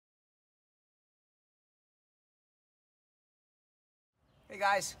Hey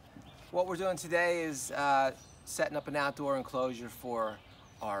guys, what we're doing today is setting up an outdoor enclosure for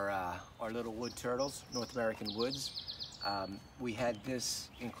our little wood turtles, North American woods. We had this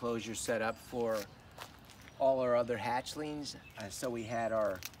enclosure set up for all our other hatchlings. So we had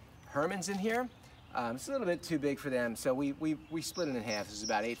our Hermans in here. It's a little bit too big for them, so we split it in half. This is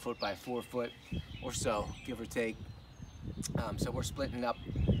about 8 foot by 4 foot or so, give or take. So we're splitting it up,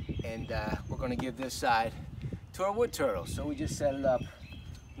 and we're going to give this side to our wood turtles. So we just set it up,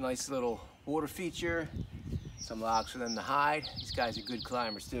 nice little water feature, some logs for them to hide. These guys are good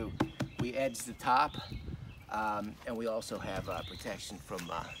climbers too. We edge the top, and we also have protection from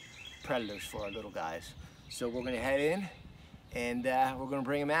predators for our little guys. So we're going to head in, and we're going to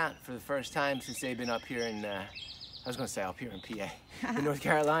bring them out for the first time since they've been up here in, I was going to say up here in PA, in North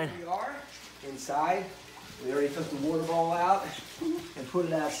Carolina. Here we are, inside. We already took the water ball out and put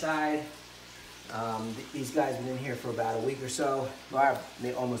it outside. These guys have been in here for about a week or so, well,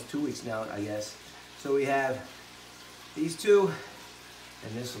 almost 2 weeks now, I guess. So we have these two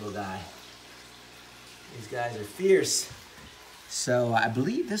and this little guy. These guys are fierce. So I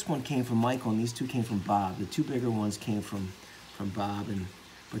believe this one came from Michael and these two came from Bob. The two bigger ones came from Bob,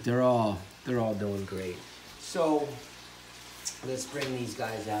 but they're all doing great. So let's bring these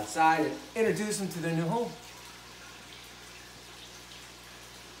guys outside and introduce them to their new home.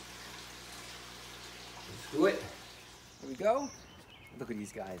 Let's do it. Here we go. Look at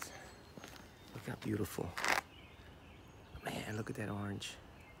these guys. Look how beautiful. Man, look at that orange.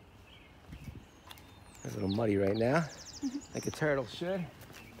 They're a little muddy right now, like a turtle should.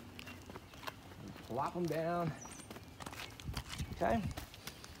 Plop them down. Okay.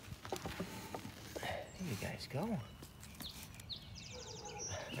 There you guys go.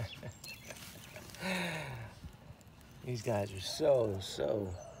 These guys are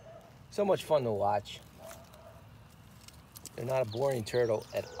so much fun to watch. They're not a boring turtle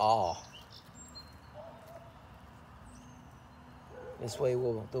at all. This way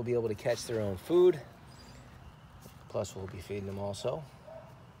they'll be able to catch their own food. Plus we'll be feeding them also.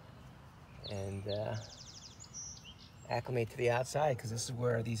 And acclimate to the outside, because this is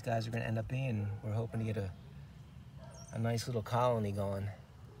where these guys are going to end up being. We're hoping to get a nice little colony going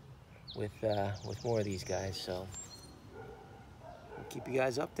with more of these guys. So we'll keep you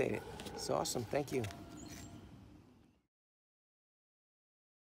guys updated. It's awesome. Thank you.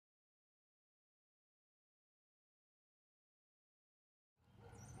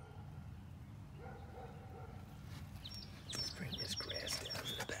 Let's bring this grass down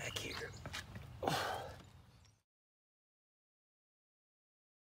to the back here.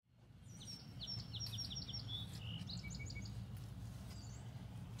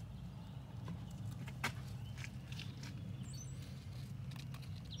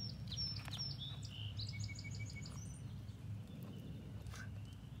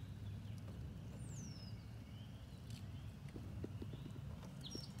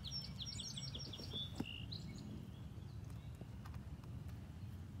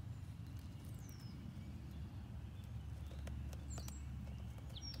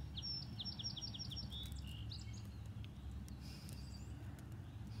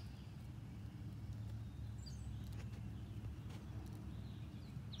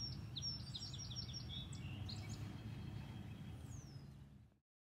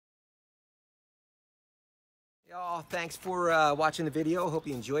 Y'all, thanks for watching the video. Hope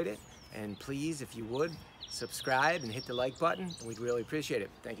you enjoyed it. And please, if you would, subscribe and hit the like button. We'd really appreciate it.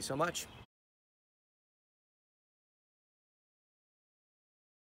 Thank you so much.